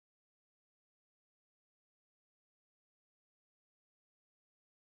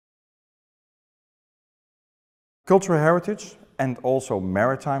Cultural heritage and also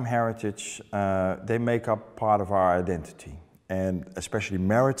maritime heritage, they make up part of our identity. And especially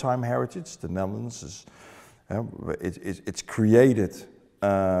maritime heritage, the Netherlands is, it's created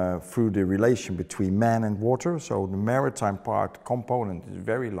through the relation between man and water, so the maritime part component is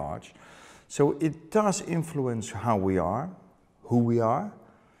very large. So it does influence how we are, who we are,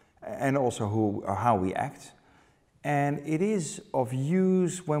 and also how we act. And it is of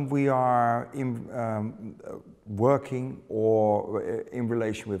use when we are working or in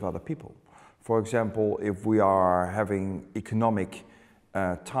relation with other people. For example, if we are having economic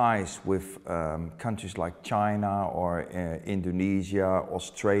ties with countries like China or Indonesia,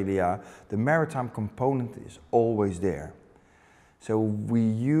 Australia, the maritime component is always there. So we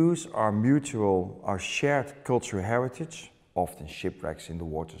use our shared cultural heritage, often shipwrecks in the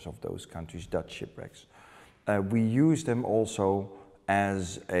waters of those countries, Dutch shipwrecks. We use them also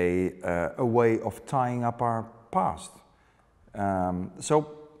as a way of tying up our past. So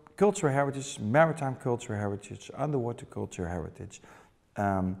cultural heritage, maritime cultural heritage, underwater cultural heritage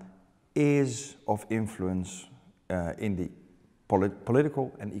is of influence in the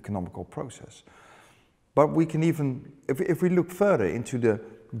political and economical process. But we can even, if we look further into the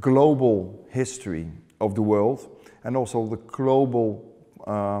global history of the world and also the global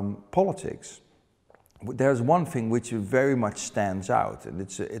politics, there's one thing which very much stands out, and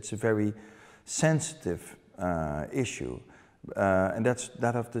it's a very sensitive issue, and that's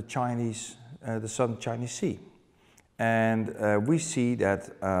that of the Southern Chinese Sea. And we see that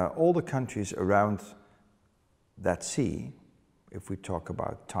all the countries around that sea, if we talk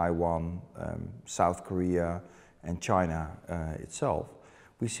about Taiwan, South Korea, and China itself,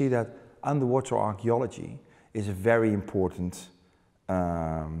 we see that underwater archaeology is a very important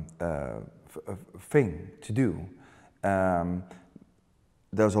thing to do.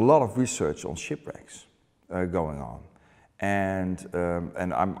 There's a lot of research on shipwrecks going on, and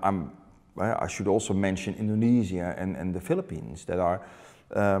I should also mention Indonesia and the Philippines. That are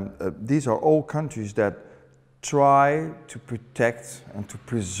these are all countries that try to protect and to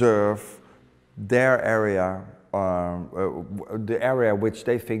preserve their area, the area which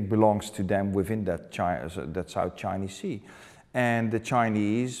they think belongs to them within that South Chinese Sea. And the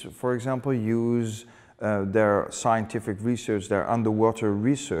Chinese, for example, use their scientific research, their underwater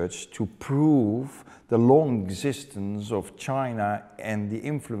research, to prove the long existence of China and the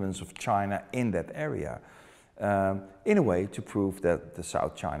influence of China in that area, in a way to prove that the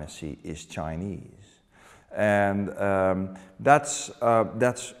South China Sea is Chinese. And that's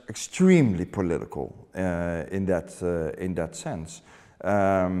extremely political in that sense.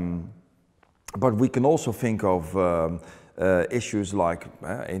 But we can also think of issues like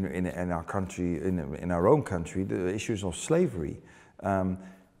in our country, in our own country, the issues of slavery,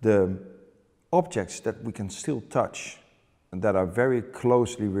 the objects that we can still touch and that are very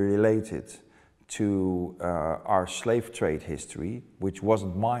closely related to our slave trade history, which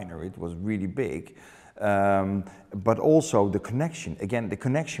wasn't minor, it was really big. But also the connection, again, the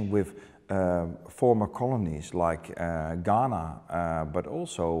connection with former colonies like Ghana, but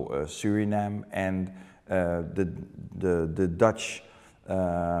also Suriname and the Dutch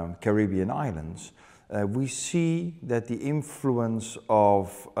Caribbean islands. We see that the influence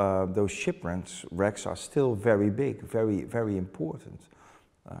of those shipwrecks are still very big, very, very important.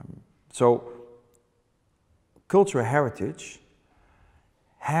 So cultural heritage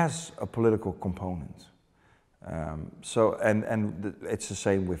has a political component. And it's the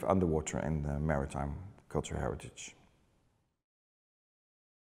same with underwater and maritime cultural heritage.